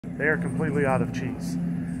They are completely out of cheese.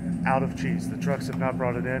 Out of cheese. The trucks have not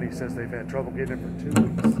brought it in. He says they've had trouble getting it for 2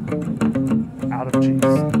 weeks. Out of cheese.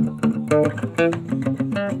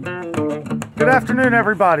 Good afternoon,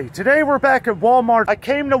 everybody. Today we're back at Walmart. I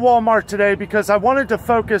came to Walmart today because I wanted to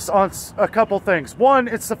focus on a couple things. One,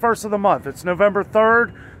 it's the first of the month. It's November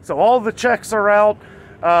 3rd, so all the checks are out.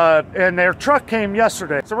 And their truck came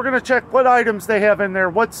yesterday. So we're going to check what items they have in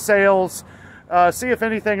there, what sales, see if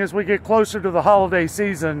anything as we get closer to the holiday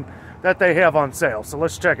season that they have on sale. So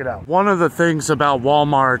let's check it out. One of the things about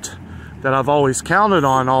Walmart that I've always counted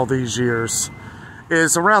on all these years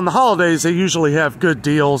is around the holidays, they usually have good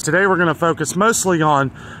deals. Today we're going to focus mostly on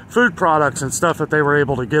food products and stuff that they were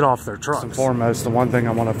able to get off their trucks. First and foremost, the one thing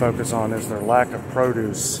I want to focus on is their lack of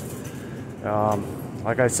produce.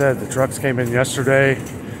 Like I said, the trucks came in yesterday.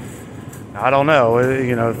 I don't know,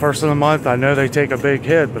 you know, first of the month, I know they take a big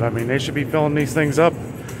hit, but I mean, they should be filling these things up,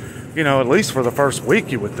 you know, at least for the first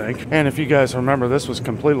week, you would think. And if you guys remember, this was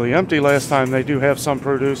completely empty last time. They do have some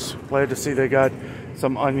produce. Glad to see they got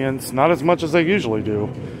some onions. Not as much as they usually do,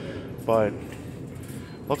 but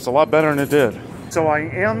looks a lot better than it did. So I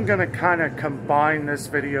am going to kind of combine this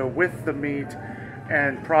video with the meat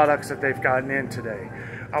and products that they've gotten in today.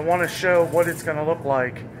 I want to show what it's going to look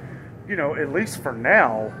like, you know, at least for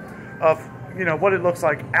now, of, you know, what it looks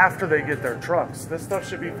like after they get their trucks. This stuff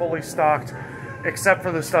should be fully stocked, except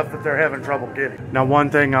for the stuff that they're having trouble getting. Now, one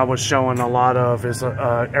thing I was showing a lot of is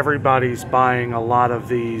everybody's buying a lot of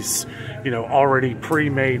these, you know, already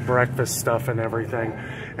pre-made breakfast stuff and everything.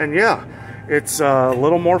 And yeah, it's a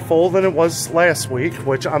little more full than it was last week,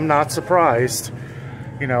 which I'm not surprised.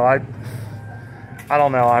 You know, I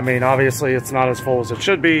don't know. I mean, obviously it's not as full as it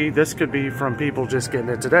should be. This could be from people just getting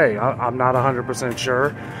it today. I'm not 100%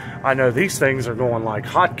 sure. I know these things are going like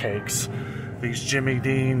hotcakes. These Jimmy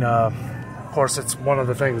Dean, of course, it's one of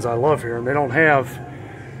the things I love here. And they don't have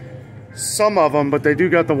some of them, but they do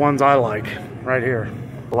got the ones I like right here.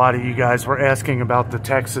 A lot of you guys were asking about the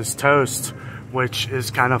Texas toast, which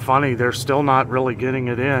is kind of funny. They're still not really getting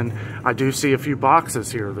it in. I do see a few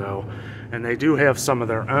boxes here though, and they do have some of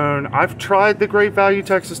their own. I've tried the Great Value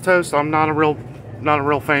Texas toast. I'm not a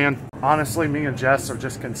real fan. Honestly, me and Jess are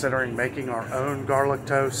just considering making our own garlic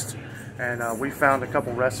toast, and we found a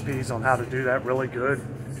couple recipes on how to do that really good.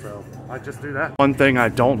 So I just do that. One thing I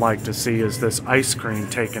don't like to see is this ice cream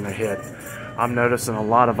taking a hit. I'm noticing a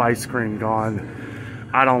lot of ice cream gone.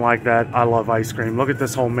 I don't like that. I love ice cream. Look at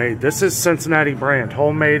this homemade. This is Cincinnati brand.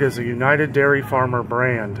 Homemade is a United Dairy Farmer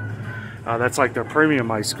brand. That's like their premium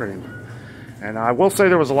ice cream. And I will say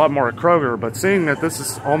there was a lot more at Kroger, but seeing that this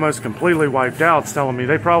is almost completely wiped out, it's telling me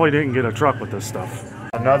they probably didn't get a truck with this stuff.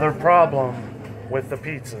 Another problem with the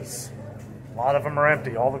pizzas. A lot of them are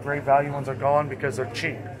empty. All the Great Value ones are gone because they're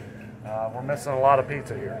cheap. We're missing a lot of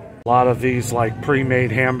pizza here. A lot of these like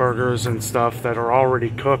pre-made hamburgers and stuff that are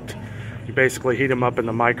already cooked. You basically heat them up in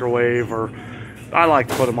the microwave, or I like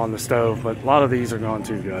to put them on the stove, but a lot of these are gone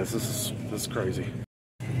too, guys. This is crazy.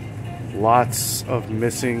 Lots of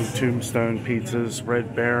missing Tombstone pizzas,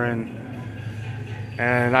 Red Baron.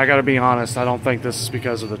 And I gotta be honest, I don't think this is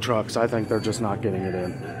because of the trucks. I think they're just not getting it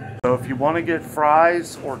in. So if you want to get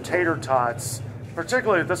fries or tater tots,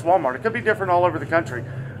 particularly at this Walmart, it could be different all over the country.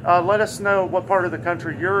 Let us know what part of the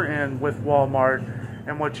country you're in with Walmart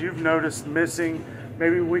and what you've noticed missing.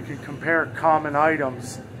 Maybe we could compare common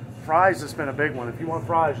items. Fries has been a big one. If you want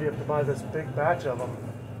fries, you have to buy this big batch of them.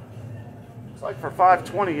 It's like for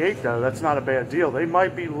 $5.28 though, that's not a bad deal. They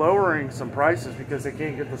might be lowering some prices because they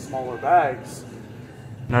can't get the smaller bags.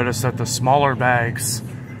 Notice that the smaller bags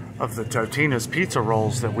of the Totino's pizza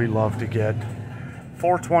rolls that we love to get,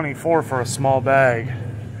 $4.24 for a small bag.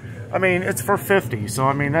 I mean, it's for $50, so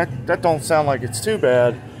I mean, that don't sound like it's too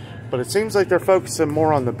bad, but it seems like they're focusing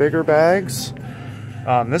more on the bigger bags.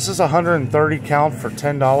 This is 130 count for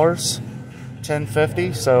 $10,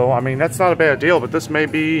 $10.50, so I mean, that's not a bad deal, but this may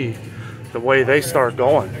be the way they start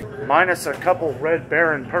going. Minus a couple Red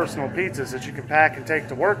Baron personal pizzas that you can pack and take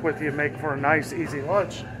to work with you, make for a nice, easy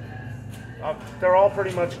lunch. They're all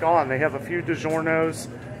pretty much gone. They have a few DiGiorno's.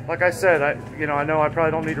 Like I said, I know I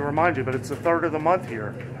probably don't need to remind you, but it's the 3rd of the month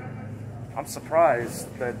here. I'm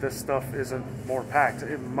surprised that this stuff isn't more packed.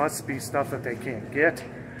 It must be stuff that they can't get,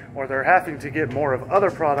 or they're having to get more of other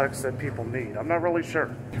products that people need. I'm not really sure.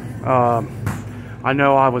 I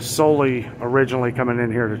know I was solely originally coming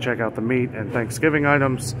in here to check out the meat and Thanksgiving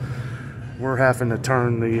items. We're having to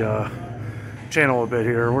turn the channel a bit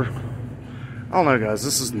here. I don't know, guys,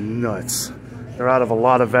 this is nuts. They're out of a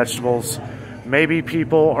lot of vegetables. Maybe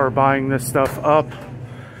people are buying this stuff up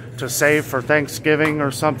to save for Thanksgiving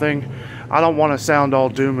or something. I don't want to sound all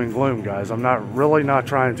doom and gloom, guys. I'm really not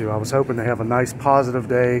trying to. I was hoping to have a nice positive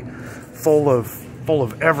day full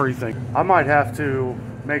of everything. I might have to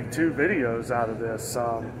make 2 videos out of this.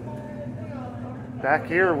 Back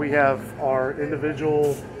here we have our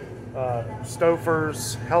individual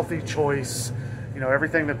Stouffer's healthy choice, you know,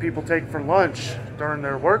 everything that people take for lunch during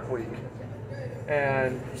their work week.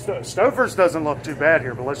 And Stouffer's doesn't look too bad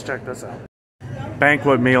here, but let's check this out.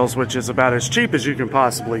 Banquet meals, which is about as cheap as you can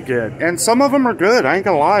possibly get. And some of them are good, I ain't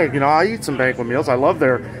gonna lie. You know, I eat some banquet meals. I love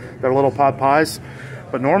their little pot pies.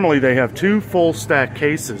 But normally they have 2 full stack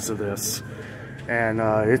cases of this. And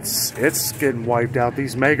it's getting wiped out.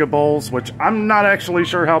 These mega bowls, which I'm not actually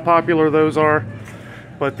sure how popular those are.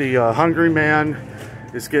 But the Hungry Man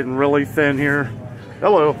is getting really thin here.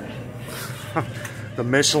 Hello. The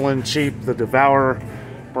Michelin cheap, the Devour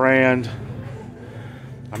brand.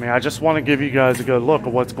 I mean, I just want to give you guys a good look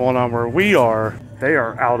at what's going on where we are. They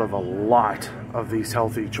are out of a lot of these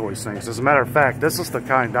healthy choice things. As a matter of fact, this is the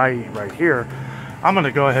kind I eat right here. I'm going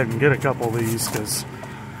to go ahead and get a couple of these because,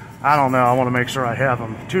 I don't know, I want to make sure I have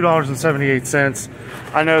them. $2.78.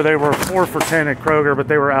 I know they were 4 for $10 at Kroger, but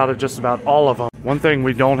they were out of just about all of them. One thing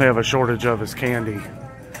we don't have a shortage of is candy.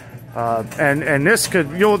 And this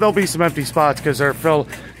could, there'll be some empty spots because they're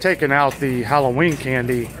taking out the Halloween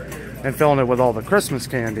candy and filling it with all the Christmas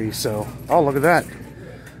candy. So, oh, look at that.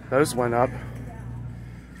 Those went up.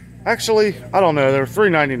 Actually, I don't know. They were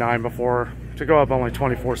 $3.99 before. To go up only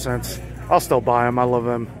 24 cents. I'll still buy them. I love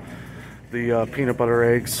them. The peanut butter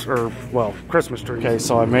eggs, or, well, Christmas tree. Okay,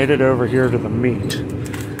 so I made it over here to the meat.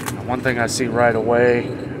 Now, one thing I see right away,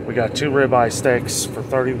 we got 2 ribeye steaks for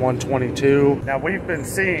 $31.22. Now, we've been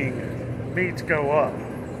seeing meat go up.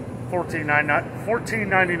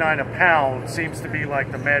 $14.99 a pound seems to be like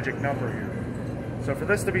the magic number here. So for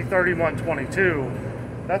this to be $31.22,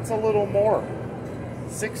 that's a little more.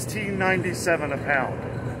 $16.97 a pound.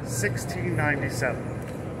 $16.97.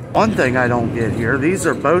 One thing I don't get here, these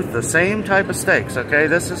are both the same type of steaks, okay?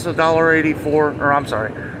 This is $1.84, or I'm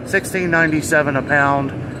sorry, $16.97 a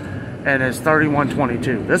pound, and it's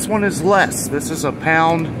 $31.22. This one is less. This is a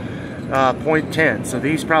pound, 0.10. So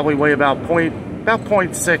these probably weigh about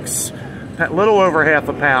 0.6, a little over half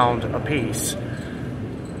a pound a piece.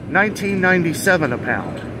 $19.97 a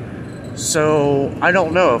pound. So I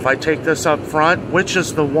don't know if I take this up front, which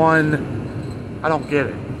is the one, I don't get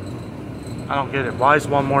it. I don't get it. Why is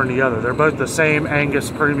one more than the other? They're both the same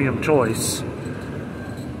Angus premium choice.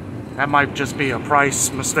 That might just be a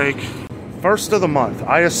price mistake. First of the month,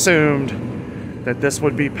 I assumed that this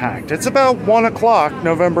would be packed. It's about 1 o'clock,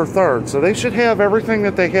 November 3rd, so they should have everything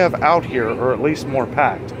that they have out here, or at least more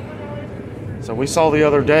packed. So we saw the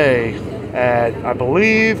other day at, I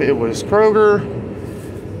believe it was Kroger.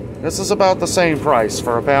 This is about the same price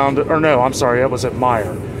for a pound, or no, I'm sorry, it was at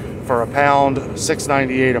Meijer. For a pound,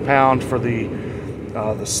 $6.98 a pound for the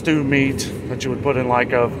stew meat that you would put in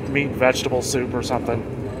like a meat vegetable soup or something.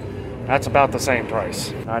 That's about the same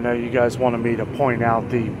price. I know you guys wanted me to point out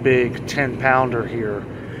the big 10-pounder here.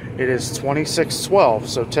 It is $26.12,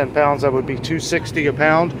 so 10 pounds, that would be $2.60 a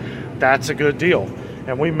pound. That's a good deal.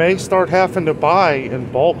 And we may start having to buy in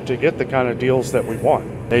bulk to get the kind of deals that we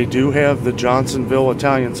want. They do have the Johnsonville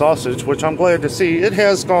Italian sausage, which I'm glad to see. It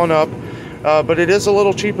has gone up. But it is a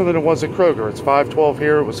little cheaper than it was at Kroger. It's $5.12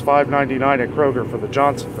 here. It was $5.99 at Kroger for the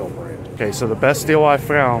Johnsonville brand. Okay, so the best deal I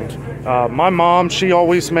found. My mom, she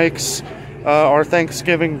always makes our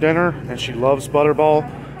Thanksgiving dinner, and she loves Butterball.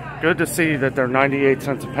 Good to see that they're 98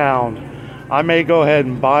 cents a pound. I may go ahead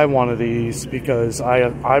and buy one of these because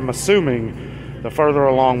I'm assuming the further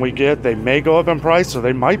along we get, they may go up in price or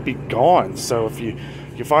they might be gone. So if you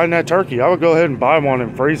find that turkey, I would go ahead and buy one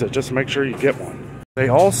and freeze it just to make sure you get one. They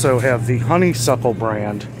also have the honeysuckle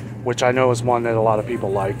brand, which I know is one that a lot of people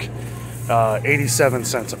like. 87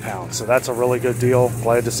 cents a pound, so that's a really good deal.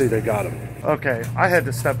 Glad to see they got them. Okay, I had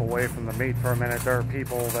to step away from the meat for a minute. There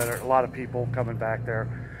are a lot of people coming back there.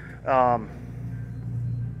 I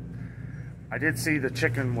did see the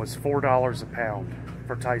chicken was $4 a pound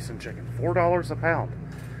for Tyson chicken. $4 a pound.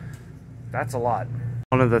 That's a lot.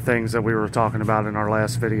 One of the things that we were talking about in our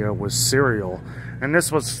last video was cereal. And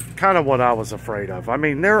this was kind of what I was afraid of. I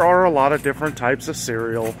mean, there are a lot of different types of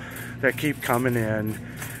cereal that keep coming in.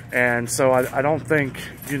 And so I don't think,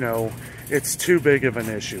 you know, it's too big of an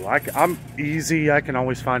issue. I'm easy. I can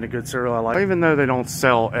always find a good cereal I like. Even though they don't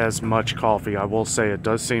sell as much coffee, I will say it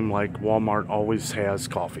does seem like Walmart always has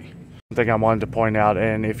coffee. One thing I wanted to point out,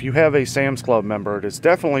 and if you have a Sam's Club member, it is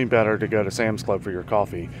definitely better to go to Sam's Club for your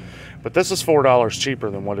coffee. But this is $4 cheaper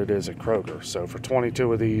than what it is at Kroger. So for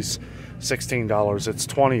 22 of these, $16, it's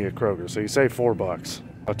 20 at Kroger. So you save $4.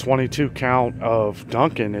 A 22 count of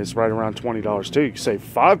Dunkin' is right around $20 too. You can save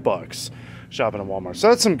 $5 shopping at Walmart. So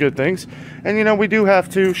that's some good things. And you know, we do have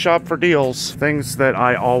to shop for deals. Things that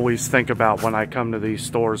I always think about when I come to these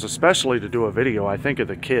stores, especially to do a video, I think of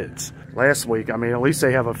the kids. Last week, I mean, at least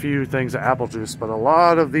they have a few things of apple juice, but a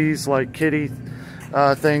lot of these like kitty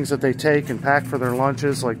things that they take and pack for their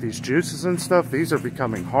lunches, like these juices and stuff, these are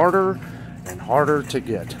becoming harder and harder to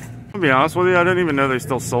get. To be honest with you, I didn't even know they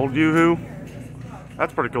still sold Yoo-Hoo.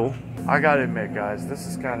 That's pretty cool. I gotta admit, guys, this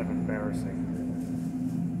is kind of embarrassing.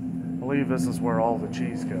 I believe this is where all the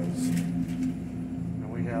cheese goes. And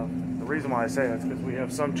we have, the reason why I say that is because we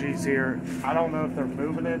have some cheese here. I don't know if they're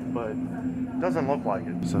moving it, but it doesn't look like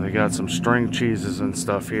it. So they got some string cheeses and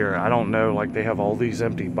stuff here. I don't know, like they have all these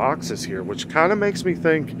empty boxes here, which kind of makes me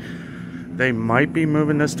think they might be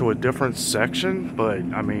moving this to a different section, but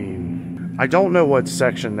I mean, I don't know what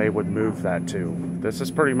section they would move that to. This is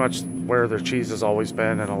pretty much where their cheese has always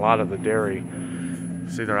been, and a lot of the dairy.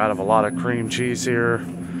 See, they're out of a lot of cream cheese here.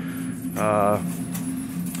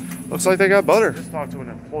 Looks like they got butter. Just talked to an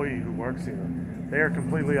employee who works here. They are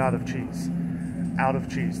completely out of cheese. Out of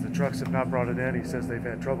cheese. The trucks have not brought it in. He says they've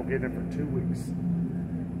had trouble getting it for 2 weeks.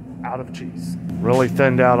 Out of cheese. Really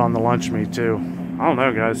thinned out on the lunch meat too. I don't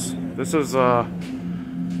know, guys. This is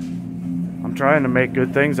I'm trying to make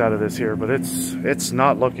good things out of this here, but it's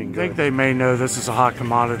not looking good. I think they may know this is a hot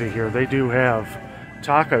commodity here. They do have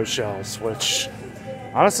taco shells, which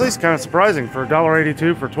honestly is kind of surprising for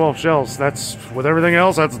 $1.82 for 12 shells. That's, with everything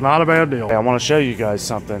else, that's not a bad deal. Hey, I want to show you guys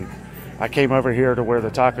something. I came over here to where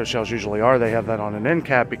the taco shells usually are. They have that on an end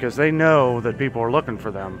cap because they know that people are looking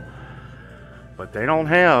for them. But they don't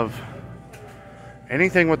have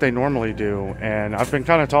anything what they normally do. And I've been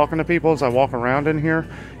kind of talking to people as I walk around in here.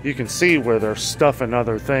 You can see where they're stuffing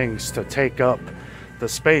other things to take up the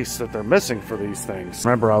space that they're missing for these things.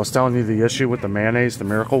 Remember, I was telling you the issue with the mayonnaise, the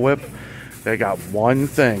Miracle Whip? They got one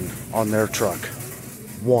thing on their truck.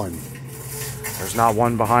 One. There's not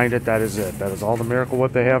one behind it. That is it. That is all the Miracle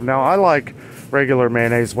Whip they have now. I like regular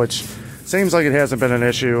mayonnaise, which seems like it hasn't been an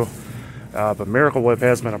issue, but Miracle Whip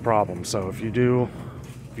has been a problem. So if you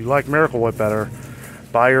like Miracle Whip better,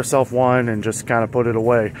 buy yourself one and just kind of put it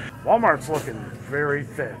away. Walmart's looking very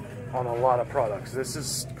thin on a lot of products. This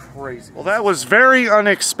is crazy. Well, that was very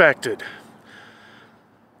unexpected.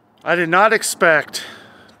 I did not expect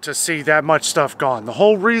to see that much stuff gone. The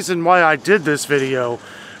whole reason why I did this video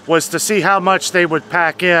was to see how much they would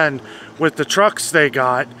pack in with the trucks they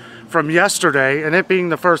got from yesterday, and it being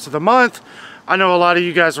the first of the month. I know a lot of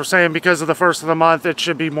you guys were saying because of the first of the month it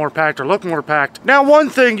should be more packed or look more packed. Now, one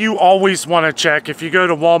thing you always want to check if you go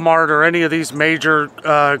to Walmart or any of these major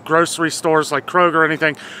grocery stores like Kroger or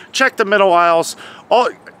anything, check the middle aisles.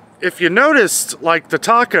 If you noticed, like the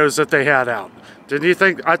tacos that they had out, didn't you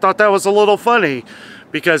think? I thought that was a little funny,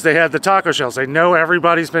 because they had the taco shells. They know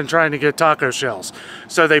everybody's been trying to get taco shells.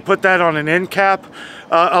 So they put that on an end cap.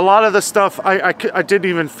 A lot of the stuff I didn't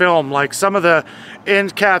even film, like some of the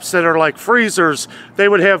end caps that are like freezers, they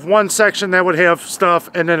would have one section that would have stuff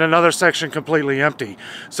and then another section completely empty.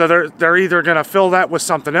 So they're either gonna fill that with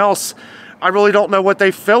something else. I really don't know what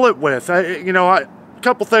they fill it with. A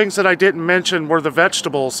couple things that I didn't mention were the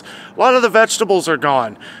vegetables. A lot of the vegetables are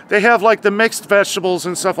gone. They have like the mixed vegetables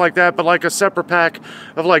and stuff like that, but like a separate pack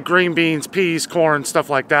of like green beans, peas, corn, stuff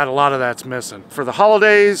like that, a lot of that's missing. For the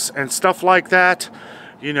holidays and stuff like that,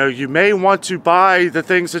 you know, you may want to buy the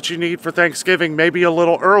things that you need for Thanksgiving maybe a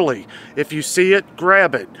little early. If you see it,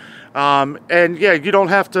 grab it. And yeah, you don't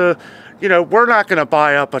have to, you know, we're not going to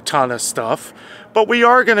buy up a ton of stuff, but we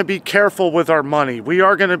are going to be careful with our money. We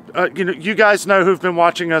are going to, you know, you guys know who've been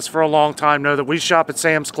watching us for a long time know that we shop at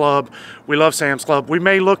Sam's Club. We love Sam's Club. We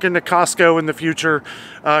may look into Costco in the future.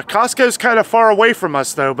 Costco's kind of far away from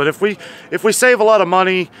us though, but if we save a lot of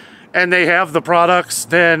money and they have the products,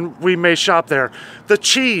 then we may shop there. The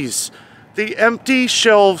cheese, the empty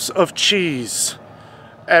shelves of cheese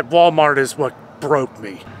at Walmart is what broke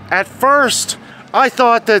me. At first, I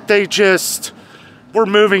thought that they just were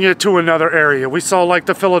moving it to another area. We saw like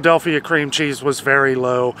the Philadelphia cream cheese was very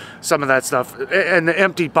low, some of that stuff, and the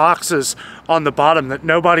empty boxes on the bottom that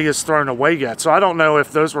nobody has thrown away yet. So I don't know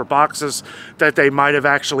if those were boxes that they might have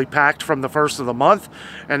actually packed from the first of the month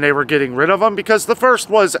and they were getting rid of them, because the first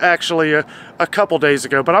was actually a couple days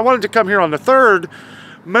ago. But I wanted to come here on the 3rd,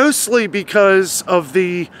 mostly because of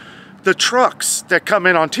the trucks that come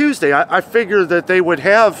in on Tuesday. I figured that they would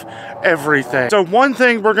have everything. So one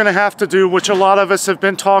thing we're gonna have to do, which a lot of us have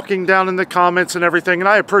been talking down in the comments and everything, and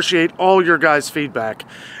I appreciate all your guys' feedback.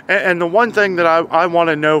 And the one thing that I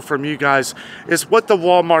wanna know from you guys is what the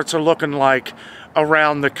Walmarts are looking like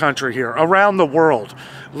around the country here, around the world.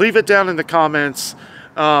 Leave it down in the comments.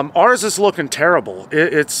 Ours is looking terrible.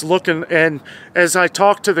 It's looking, and as I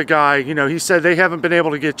talked to the guy, you know, he said they haven't been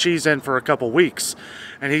able to get cheese in for a couple weeks,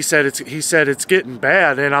 and he said it's getting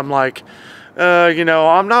bad. And I'm like, you know,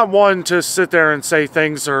 I'm not one to sit there and say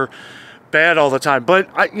things are bad all the time, but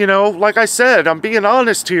you know, like I said, I'm being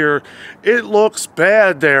honest here. It looks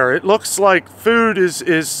bad there. It looks like food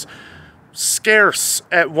is scarce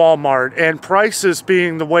at Walmart, and prices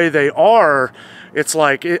being the way they are, it's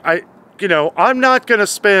like you know, I'm not going to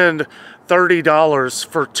spend $30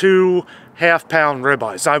 for 2 half-pound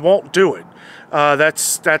ribeyes. I won't do it.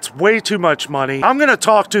 That's way too much money. I'm going to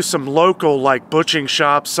talk to some local, like, butchering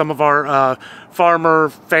shops, some of our farmer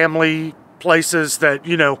family places that,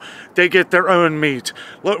 you know, they get their own meat.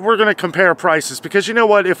 We're going to compare prices, because you know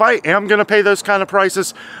what? If I am going to pay those kind of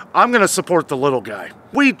prices, I'm going to support the little guy.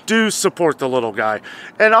 We do support the little guy,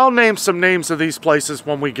 and I'll name some names of these places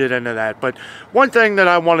when we get into that. But one thing that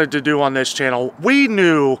I wanted to do on this channel,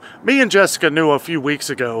 me and Jessica knew a few weeks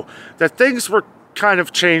ago that things were kind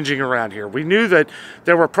of changing around here. We knew that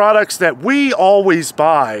there were products that we always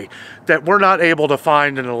buy that we're not able to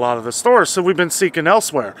find in a lot of the stores, so we've been seeking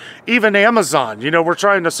elsewhere. Even Amazon, you know, we're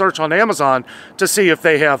trying to search on Amazon to see if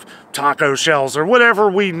they have taco shells or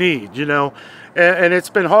whatever we need, you know. And it's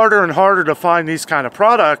been harder and harder to find these kind of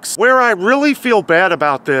products. Where I really feel bad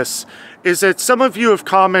about this is that some of you have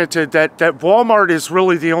commented that Walmart is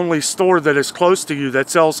really the only store that is close to you that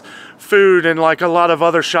sells food, and like a lot of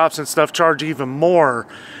other shops and stuff charge even more.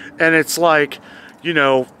 And it's like, you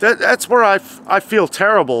know, that's where I feel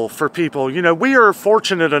terrible for people. You know, we are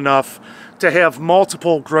fortunate enough to have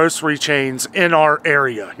multiple grocery chains in our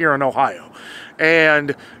area here in Ohio.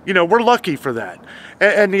 And, you know, we're lucky for that.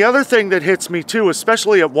 And the other thing that hits me too,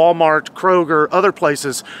 especially at Walmart, Kroger, other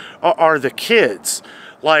places, are the kids.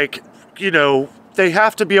 Like, you know, they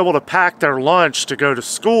have to be able to pack their lunch to go to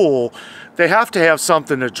school. They have to have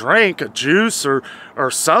something to drink, a juice or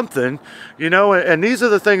something, you know, and these are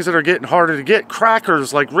the things that are getting harder to get.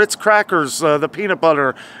 Crackers, like Ritz crackers, the peanut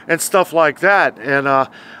butter and stuff like that. And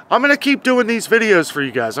I'm going to keep doing these videos for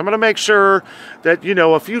you guys. I'm going to make sure that, you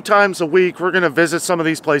know, a few times a week, we're going to visit some of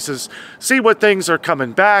these places, see what things are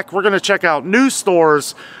coming back. We're going to check out new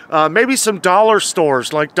stores, maybe some dollar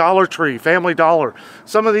stores like Dollar Tree, Family Dollar,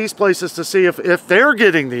 some of these places to see if they're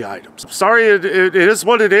getting the items. Sorry, it is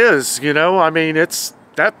what it is, you know. I mean, it's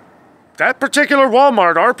that particular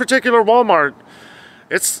Walmart, our particular Walmart,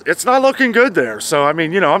 it's not looking good there. So, I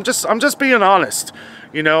mean, you know, I'm just being honest,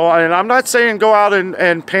 you know, and I'm not saying go out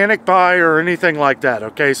and panic buy or anything like that,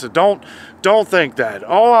 okay? So don't think that.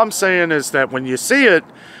 All I'm saying is that when you see it,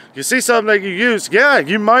 you see something that you use, yeah,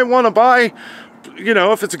 you might want to buy, you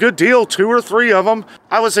know, if it's a good deal, 2 or 3 of them.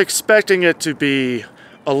 I was expecting it to be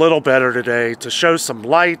a little better today, to show some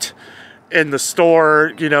light in the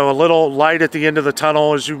store, you know, a little light at the end of the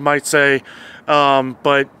tunnel, as you might say,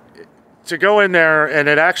 but to go in there and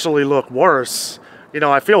it actually look worse, you know,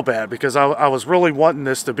 I feel bad, because I was really wanting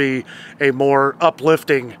this to be a more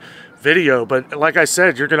uplifting video. But like I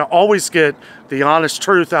said, you're going to always get the honest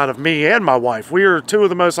truth out of me and my wife. We are 2 of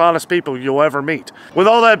the most honest people you'll ever meet. With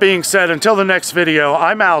all that being said, until the next video,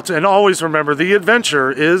 I'm out, and always remember, the adventure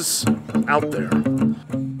is out there.